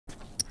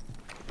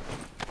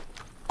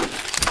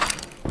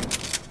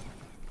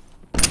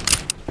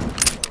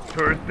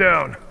Turret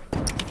down.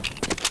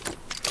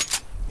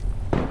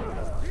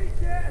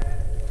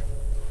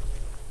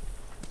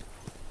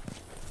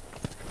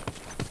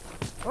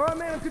 All right,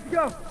 man, I'm good to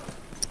go.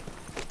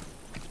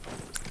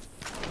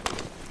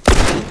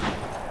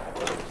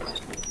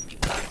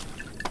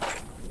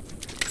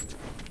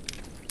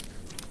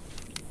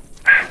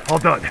 All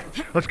done.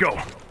 Let's go.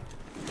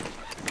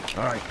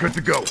 All right, good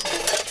to go.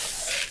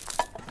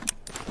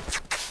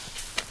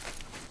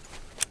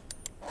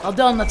 All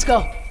done, let's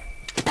go.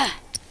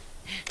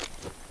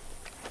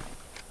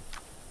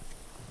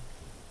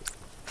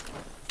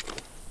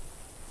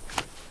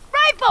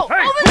 Rifle!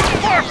 Hey, over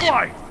there!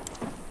 Firefly!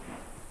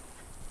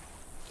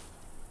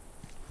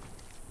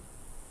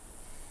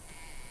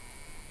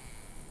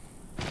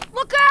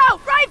 Look out!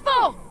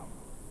 Rifle!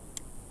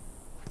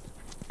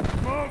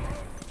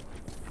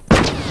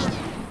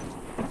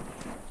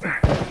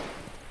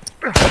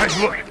 Hey,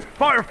 look!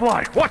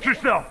 Firefly! Watch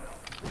yourself!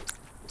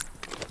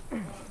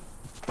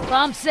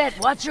 Bomb set,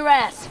 watch your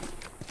ass.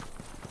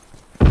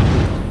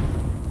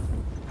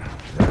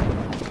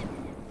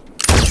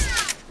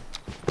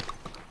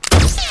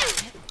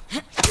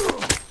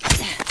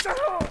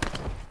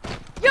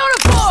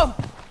 Uniform!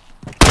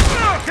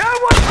 Get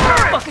one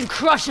turret! Fucking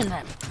crushing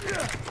them.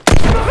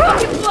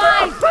 Fucking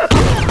fly!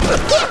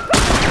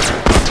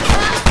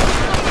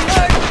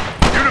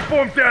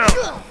 Uniform down!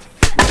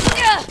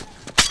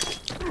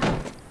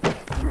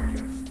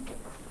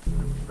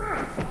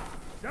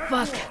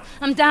 Fuck,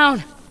 I'm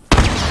down.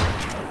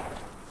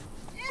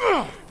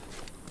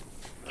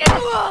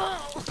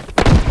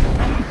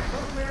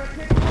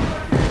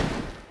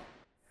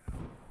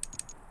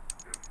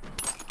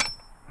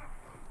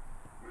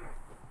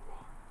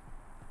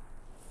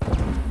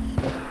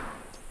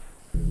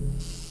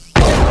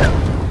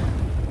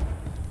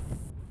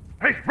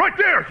 Hey, right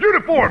there!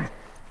 Uniform!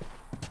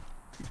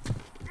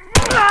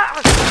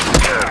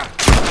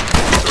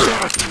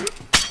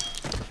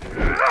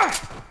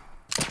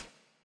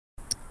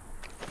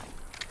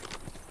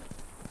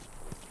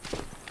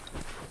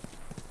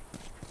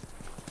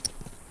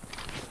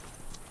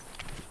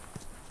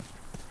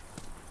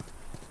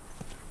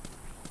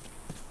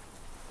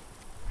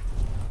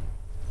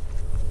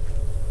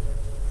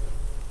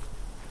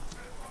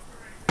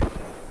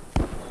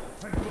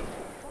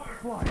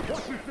 Firefly,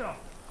 watch yourself!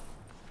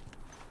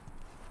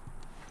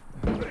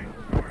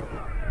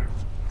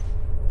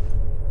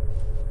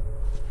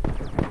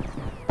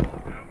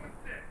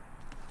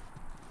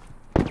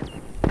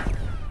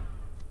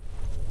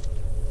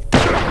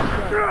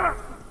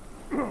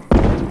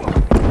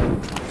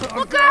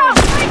 Look out!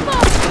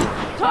 Rifle!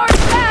 Torch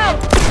down!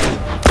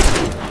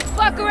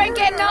 Fucker ain't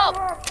getting up!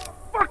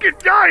 Fucking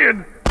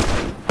dying!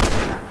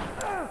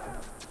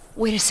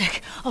 Wait a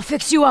sec, I'll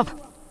fix you up.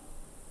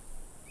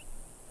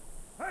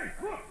 Hey,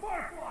 look,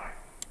 Firefly!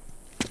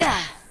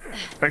 Ah.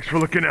 Thanks for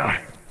looking out.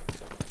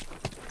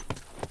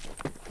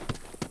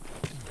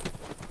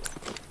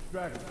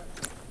 Dragon,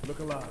 look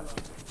alive.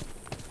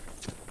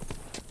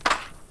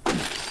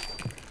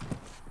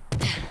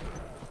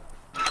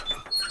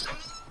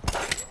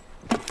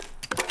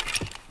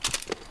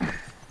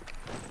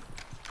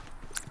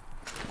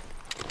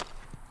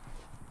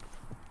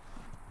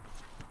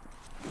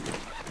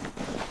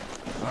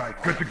 All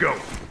right, good to go.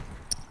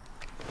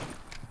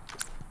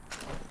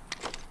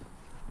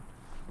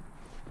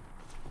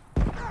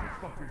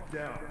 Fucker's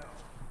down.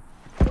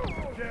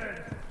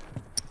 Dead.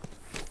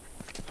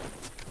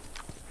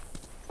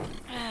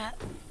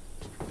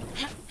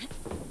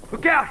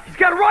 Look out! He's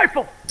got a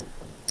rifle!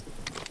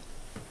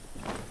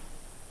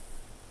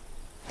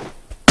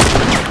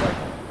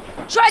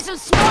 Try some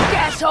smoke,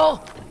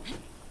 asshole!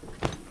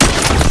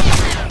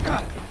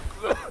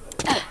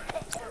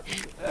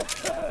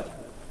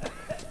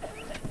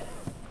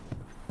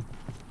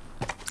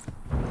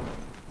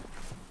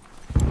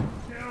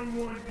 Down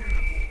one.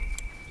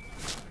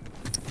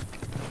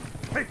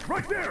 Hey,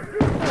 right there!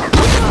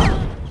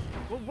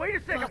 Well, wait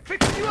a sec, I'm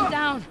fixing you up!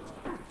 Down.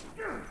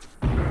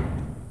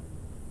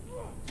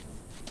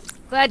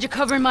 Glad you're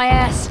covering my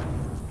ass.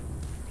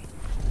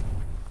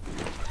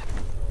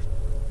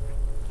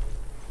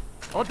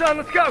 All done,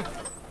 let's go!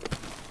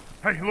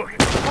 Hey, look,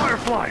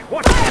 Firefly,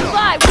 watch yourself!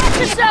 Fly, watch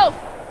yourself!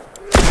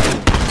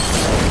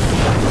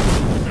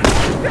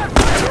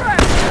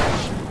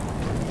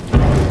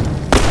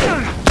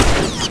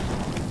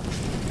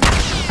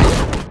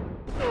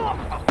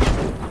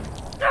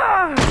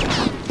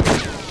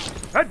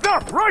 Heads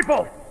up,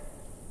 rifle!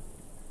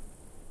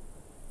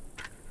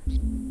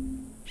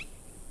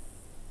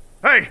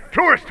 Hey,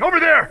 tourist, over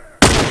there!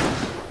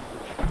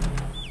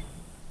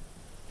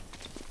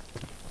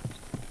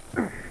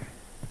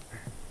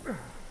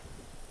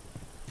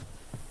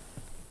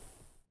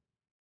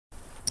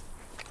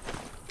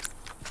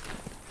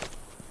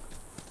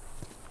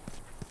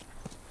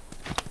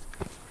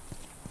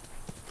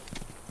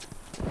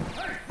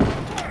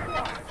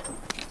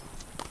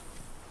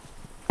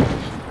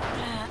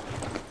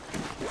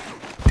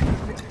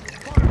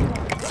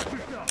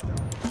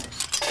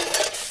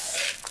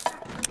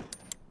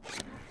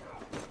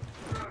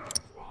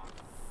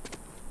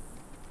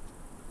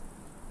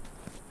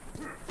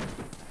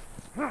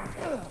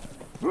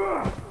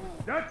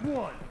 Last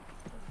one!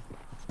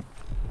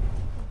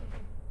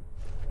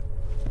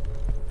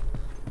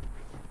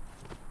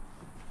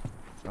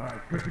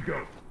 Alright, good to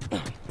go.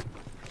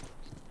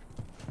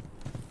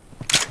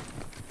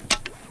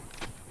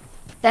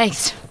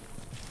 Thanks.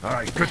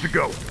 Alright, good to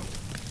go.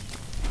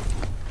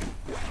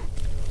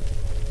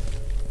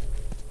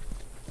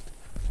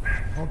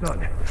 All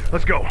done.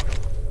 Let's go.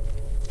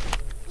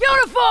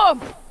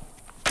 Uniform!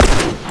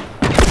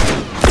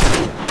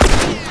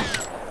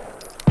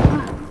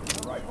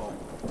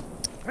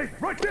 Hey,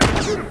 right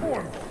there!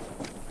 Uniform!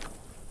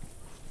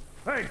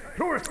 Hey,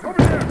 tourist, over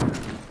there!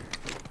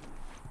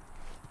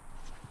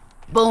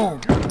 Boom.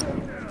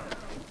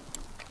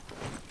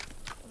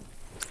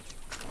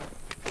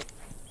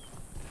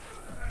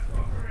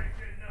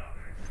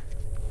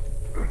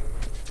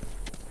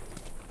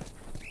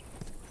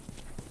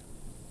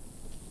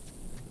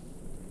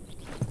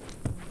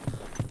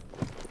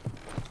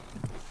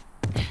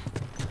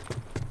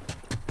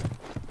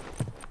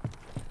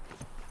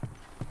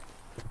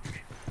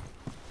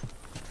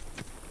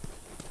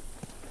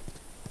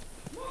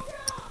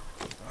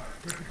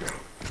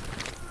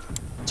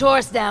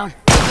 Tourist down.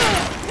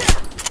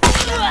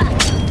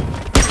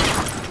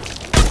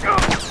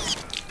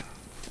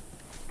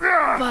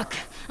 Fuck,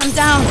 I'm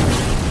down.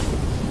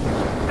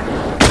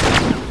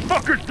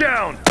 Fucker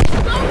down!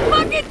 I'm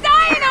fucking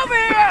dying over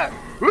here!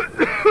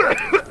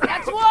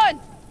 That's one!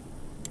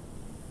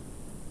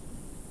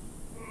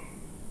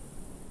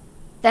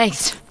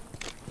 Thanks.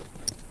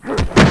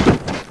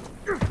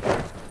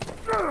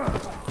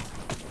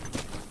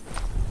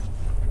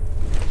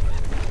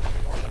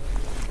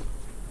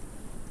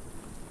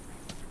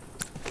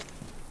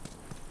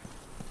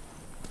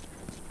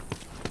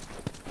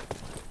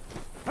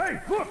 Hey,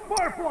 look,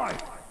 Firefly!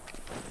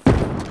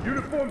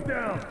 Uniform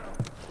down!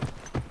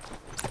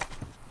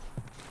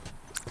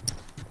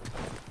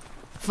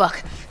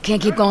 Fuck,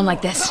 can't keep going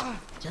like this.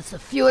 Just a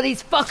few of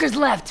these fuckers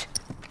left.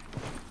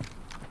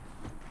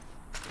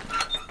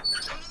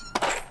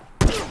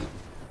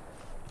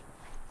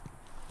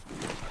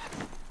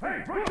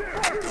 Hey, right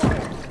there!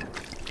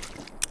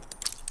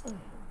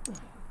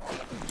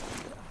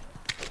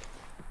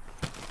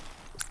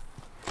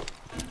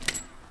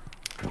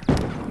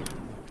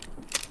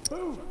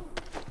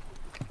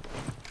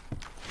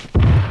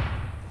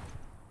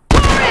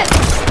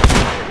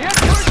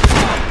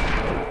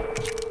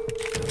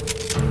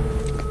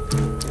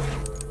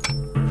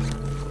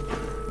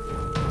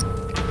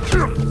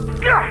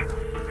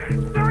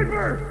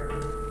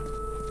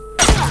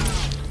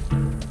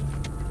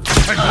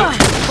 Firefly!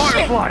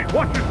 Firefly,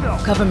 watch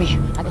yourself! Cover me.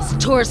 I guess the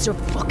tourists are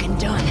fucking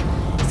done.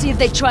 See if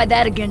they try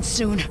that again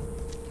soon.